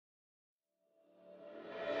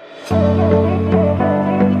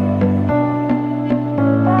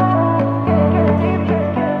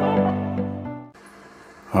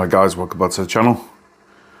Hi guys, welcome back to the channel. Hope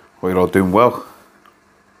you're all doing well.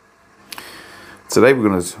 Today we're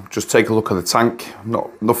going to just take a look at the tank.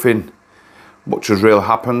 Nothing much has really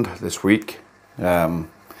happened this week. What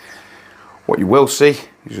you will see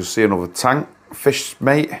is you'll see another tank fish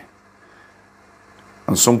mate,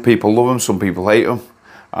 and some people love them, some people hate them.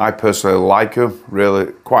 I personally like them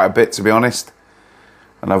really quite a bit, to be honest,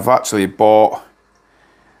 and I've actually bought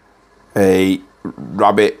a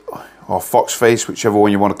rabbit or fox face, whichever one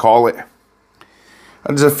you want to call it,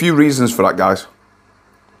 and there's a few reasons for that, guys.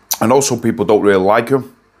 I know some people don't really like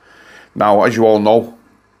them. Now, as you all know,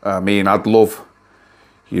 me and I'd love,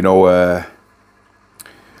 you know, an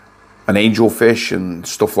angelfish and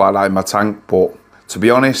stuff like that in my tank, but to be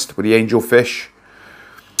honest, with the angelfish,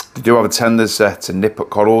 they do have a tendency to nip at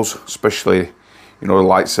corals, especially, you know, the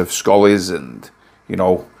likes of scollies and, you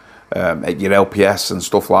know, at your LPS and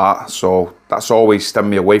stuff like that. So that's always stemmed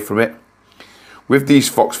me away from it. With these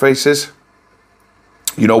fox faces,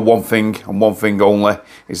 you know, one thing and one thing only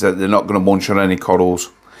is that they're not going to munch on any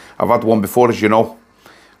corals. I've had one before, as you know,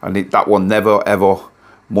 and that one never ever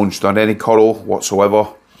munched on any coral whatsoever.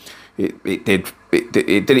 It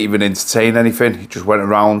didn't even entertain anything. It just went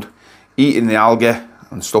around eating the algae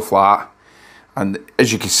and stuff like that. And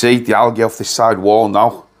as you can see, the algae off this side wall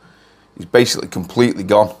now is basically completely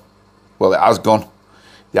gone. Well, it has gone.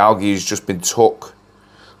 The algae has just been took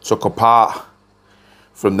apart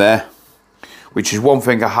from there, which is one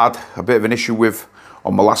thing I had a bit of an issue with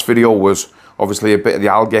on my last video, was obviously a bit of the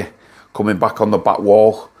algae coming back on the back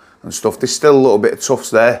wall and stuff. There's still a little bit of tufts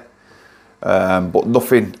there, but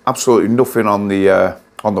nothing, absolutely nothing on the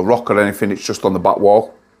rock or anything. It's just on the back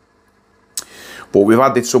wall. But we've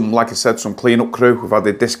added some, like I said, some cleanup crew. We've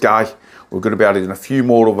added this guy. We're going to be adding a few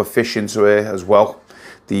more other fish into here as well.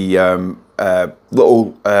 The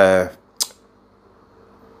little the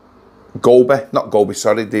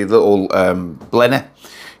little blenny.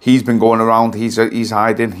 He's been going around. He's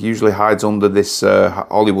hiding. He usually hides under this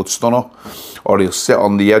Hollywood stunner, or he'll sit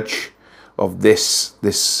on the edge of this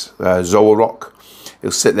Zoa rock.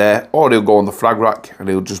 He'll sit there, or he'll go on the frag rack and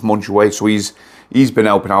he'll just munch away. So he's been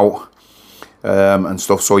helping out and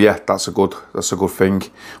stuff. So yeah, that's a good thing.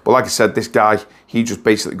 But like I said, this guy, he just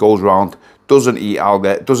basically goes around, doesn't eat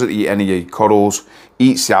algae, doesn't eat any corals,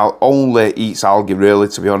 only eats algae, really,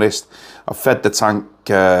 to be honest. I've fed the tank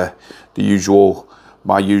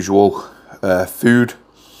my usual food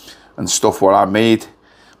and stuff what I made,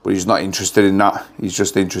 but he's not interested in that. He's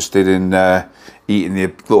just interested in eating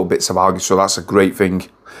the little bits of algae, so that's a great thing.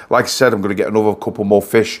 Like I said, I'm going to get another couple more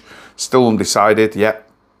fish, still undecided yet.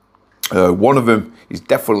 One of them is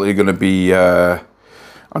definitely going to be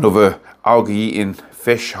another algae eating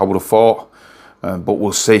fish, I would have thought, but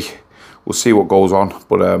we'll see what goes on.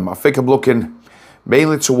 But I think I'm looking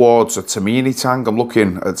mainly towards a Tamini tank. I'm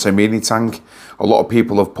looking at a Tamini tank. A lot of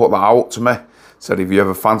people have put that out to me, said if you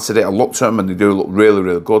ever fancied it. I looked at them and they do look really,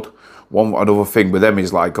 really good. Another thing with them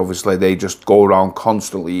is, like, obviously they just go around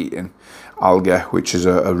constantly eating algae, which is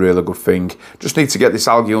a really good thing. Just need to get this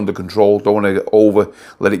algae under control. Don't want to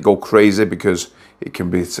let it go crazy, because it can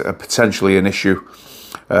be potentially an issue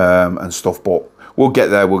and stuff, but we'll get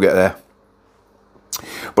there.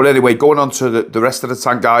 But anyway, going on to the rest of the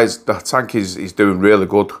tank, guys. The tank is doing really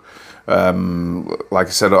good. Like I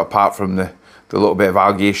said, apart from the little bit of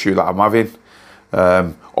algae issue that I'm having,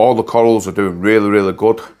 all the corals are doing really, really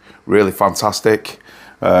good, really fantastic.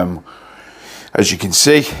 As you can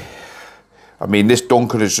see, I mean, this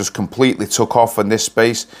Duncan has just completely took off in this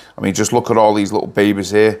space. I mean, just look at all these little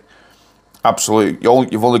babies here. Absolutely,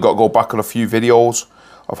 you've only got to go back on a few videos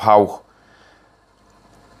of how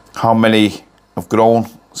many have grown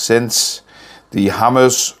since. The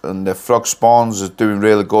hammers and the frog spawns are doing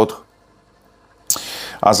really good,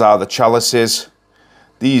 as are the chalices.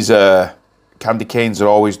 These candy canes are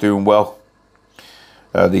always doing well.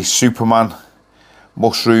 The Superman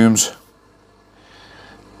mushrooms,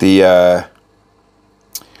 the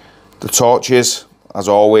torches, as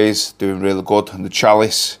always, doing really good, and the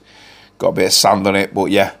chalice got a bit of sand on it, but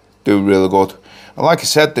yeah, doing really good. And like I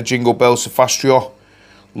said, the Jingle Bell Sophastria,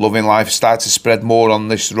 loving life, started to spread more on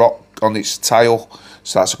this rock, on its tile,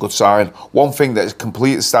 so that's a good sign. One thing that has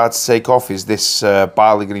completely started to take off is this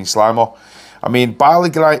barley green slimer. I mean, barley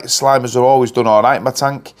green slimers are always done all right in my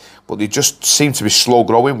tank, but they just seem to be slow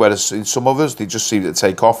growing, whereas in some others they just seem to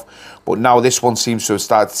take off. But now this one seems to have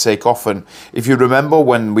started to take off. And if you remember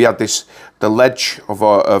when we had the ledge of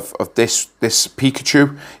this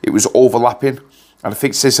Pikachu, it was overlapping And I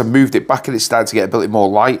think since I moved it back and it started to get a bit more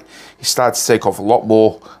light, it started to take off a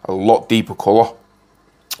lot deeper colour.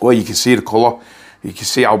 Well, you can see the colour. You can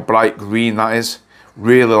see how bright green that is.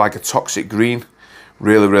 Really like a toxic green.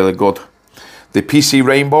 Really, really good. The PC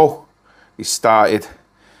Rainbow, it started,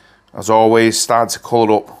 as always, starting to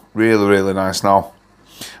colour up. Really, really nice now.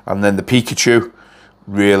 And then the Pikachu,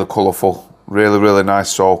 really colourful. Really, really nice.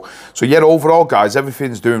 So yeah, overall, guys,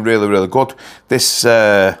 everything's doing really, really good. This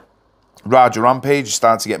Raja Rampage is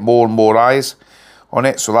starting to get more and more eyes on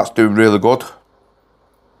it, so that's doing really good.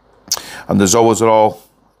 And the Zoas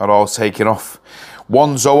are all taking off.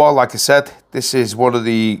 One Zoa, like I said, this is one of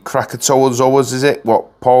the Krakatoa Zoas, is it?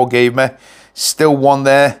 What Paul gave me. Still one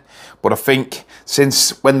there, but I think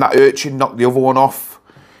since when that urchin knocked the other one off,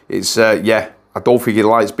 it's yeah, I don't think he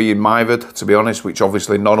likes being mithered, to be honest, which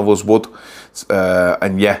obviously none of us would.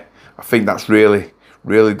 And yeah, I think that's really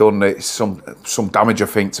done some damage, I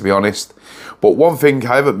think, to be honest. But one thing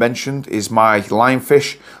I haven't mentioned is my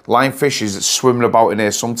lionfish. Lionfish is swimming about in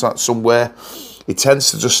here somewhere. He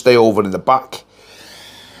tends to just stay over in the back.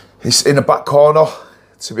 He's in the back corner,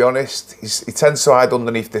 to be honest. He tends to hide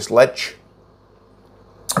underneath this ledge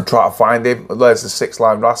and try to find him. There's the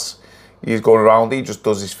 6-line wrasse. He's going around, he just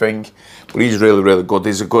does his thing. But he's really, really good.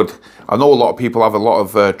 He's a good... I know a lot of people have a lot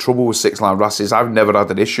of trouble with 6-line wrasses. I've never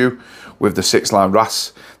had an issue with the 6-line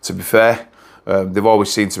wrasse, to be fair. They've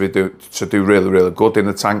always seemed to do really, really good in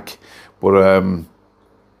the tank.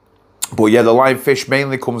 But yeah, the lionfish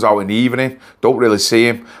mainly comes out in the evening. Don't really see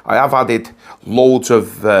him. I have added loads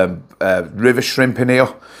of river shrimp in here.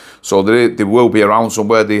 So they will be around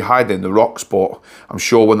somewhere. They hide in the rocks, but I'm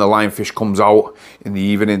sure when the lionfish comes out in the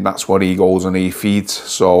evening, that's when he goes and he feeds.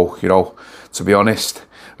 So, you know, to be honest,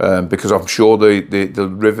 because I'm sure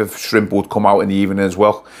the river shrimp would come out in the evening as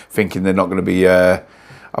well, thinking they're not going to be a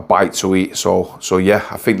bite to eat. So yeah,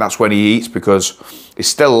 I think that's when he eats, because he's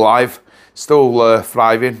still alive, still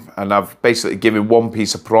thriving, and I've basically given one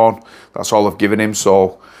piece of prawn. That's all I've given him.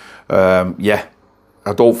 So yeah,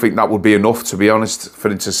 I don't think that would be enough, to be honest, for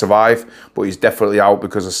him to survive. But he's definitely out,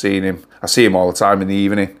 because I see him all the time in the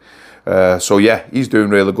evening. So yeah, he's doing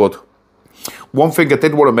really good. One thing I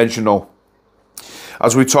did want to mention though,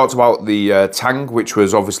 as we talked about the tang, which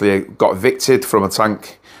was obviously got evicted from a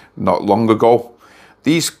tank not long ago.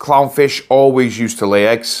 These clownfish always used to lay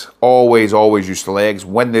eggs. Always used to lay eggs.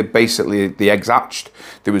 When the eggs hatched,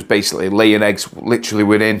 they was basically laying eggs literally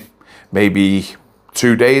within maybe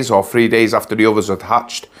 2 days or 3 days after the others had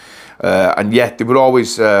hatched. And yeah, they would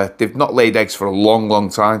always, they've not laid eggs for a long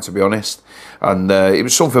time, to be honest. And it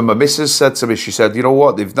was something my missus said to me. She said, you know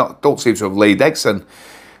what, don't seem to have laid eggs. And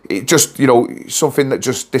it just, you know, something that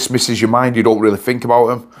just dismisses your mind. You don't really think about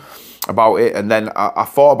it. And then I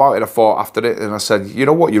thought about it, I thought after it, and I said, you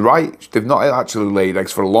know what, you're right. They've not actually laid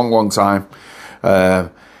eggs for a long time.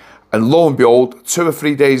 And lo and behold, 2 or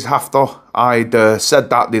 3 days after I'd said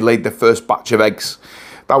that, they laid their first batch of eggs.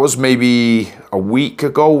 That was maybe a week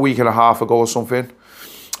and a half ago or something.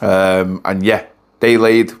 And yeah, they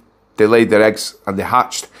laid their eggs and they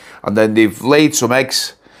hatched. And then they've laid some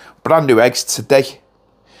eggs, brand new eggs today.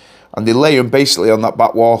 And they lay them basically on that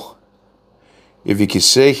back wall. If you can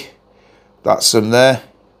see, that's them there.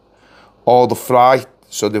 All the fry.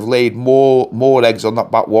 So they've laid more eggs on that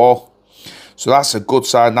back wall. So that's a good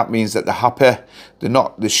sign. That means that they're happy.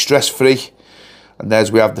 They're stress-free. And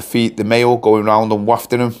there's we have the male going around and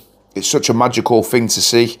wafting them. It's such a magical thing to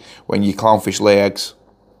see when your clownfish lay eggs.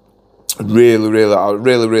 I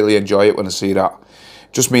really enjoy it when I see that.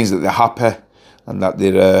 It just means that they're happy and that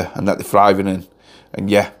they're thriving and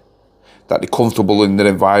yeah, that they're comfortable in their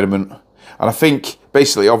environment. And I think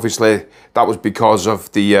basically, obviously, that was because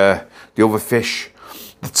of the other fish,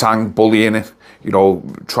 the tang bullying it. You know,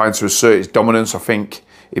 trying to assert its dominance. I think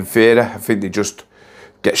in theory, I think they just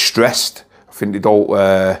get stressed. I think they don't.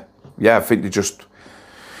 Yeah, I think they just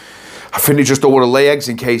don't want to lay eggs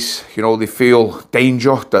in case, you know, they feel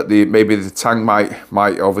danger that maybe the tang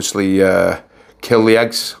might obviously kill the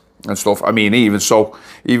eggs and stuff. I mean, even so,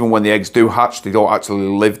 even when the eggs do hatch, they don't actually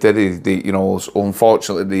live there. They you know,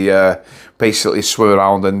 unfortunately, they basically swim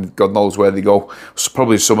around and God knows where they go. So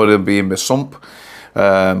probably some of them be in the sump.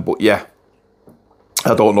 But yeah.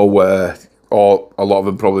 I don't know where, or a lot of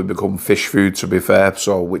them probably become fish food, to be fair,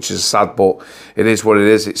 so which is sad, but it is what it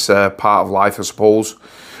is. It's part of life, I suppose.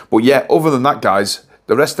 But yeah, other than that, guys,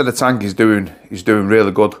 the rest of the tank is doing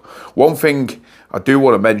really good. One thing I do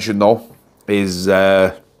want to mention though is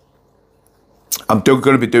I'm going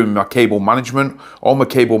to be doing my cable management. All my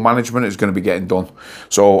cable management is going to be getting done.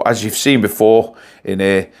 So as you've seen before in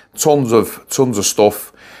here, tons of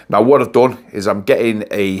stuff. Now what I've done is I'm getting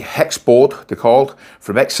a hex board, they're called,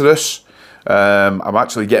 from Exodus. I'm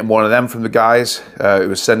actually getting one of them from the guys who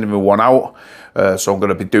was sending me one out. So I'm going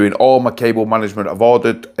to be doing all my cable management. I've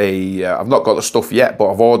ordered I've not got the stuff yet,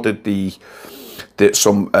 but I've ordered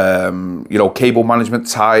some you know, cable management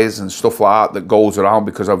ties and stuff like that goes around,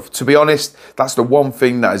 because to be honest, that's the one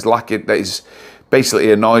thing that is lacking, that is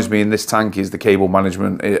basically annoys me in this tank, is the cable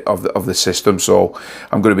management of the system. So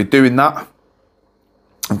I'm going to be doing that.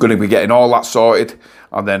 I'm going to be getting all that sorted,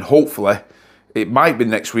 and then hopefully it might be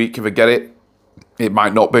next week if I get it. It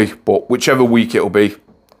might not be, but whichever week it'll be,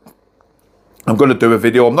 I'm going to do a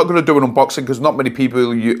video. I'm not going to do an unboxing because not many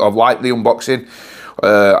people have liked the unboxing.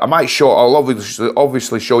 I'll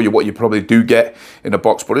obviously show you what you probably do get in a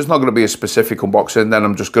box, but it's not going to be a specific unboxing. Then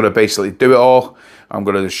I'm just going to basically do it all. I'm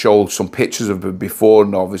going to show some pictures of it before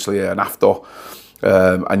and obviously an after,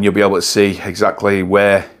 and you'll be able to see exactly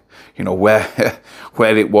where, you know, where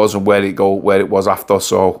it was and where it was after.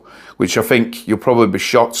 So, which I think you'll probably be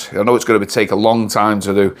shocked. I know it's going to take a long time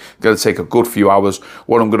to do. It's going to take a good few hours.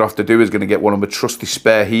 What I'm going to have to do is going to get one of my trusty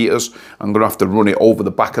spare heaters. I'm going to have to run it over the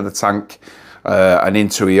back of the tank and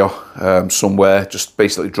into here somewhere. Just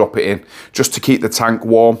basically drop it in just to keep the tank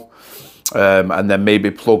warm, and then maybe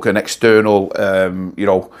plug an external, you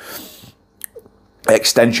know,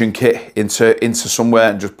 extension kit into somewhere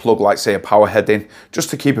and just plug, like, say, a power head in, just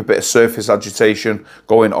to keep a bit of surface agitation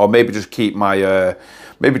going, or maybe just keep my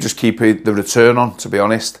the return on, to be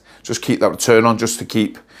honest. Just keep that return on just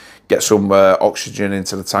to get some oxygen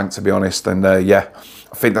into the tank, to be honest. And yeah,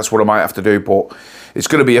 I think that's what I might have to do, but it's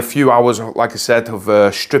going to be a few hours, like I said,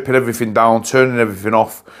 of stripping everything down, turning everything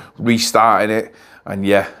off, restarting it, and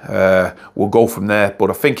yeah, we'll go from there.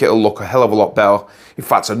 But I think it'll look a hell of a lot better. In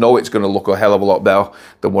fact, I know it's going to look a hell of a lot better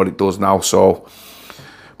than what it does now. So,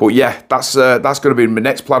 but yeah, that's going to be my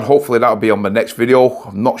next plan. Hopefully that'll be on my next video.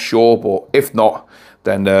 I'm not sure, but if not,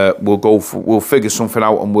 then we'll figure something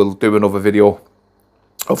out and we'll do another video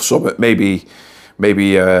of something. Maybe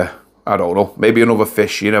I don't know, maybe another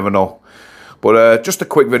fish. You never know. But just a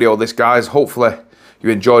quick video of this, guys. Hopefully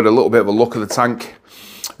you enjoyed a little bit of a look at the tank,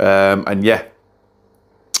 and yeah,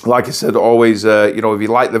 like I said, always, you know, if you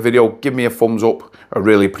like the video, give me a thumbs up. I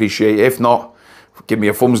really appreciate it. If not, give me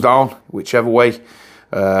a thumbs down, whichever way.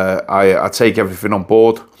 I take everything on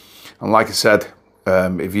board. And like I said,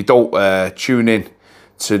 if you don't tune in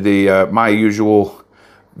to my usual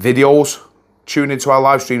videos, tune into our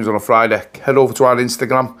live streams on a Friday. Head over to our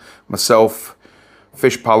Instagram, myself,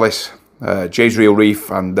 Fish Palace, Jay's Real Reef,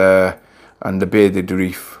 and the Bearded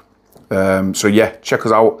Reef. So yeah, check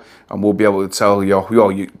us out, and we'll be able to tell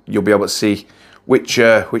you. You'll be able to see which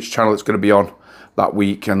channel it's going to be on that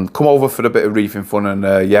week, and come over for a bit of reefing fun,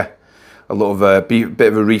 and yeah, a lot of bit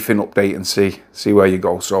of a reefing update, and see where you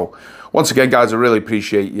go. So once again, guys, I really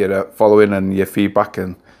appreciate your following and your feedback,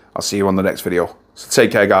 and I'll see you on the next video. So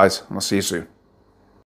take care, guys, and I'll see you soon.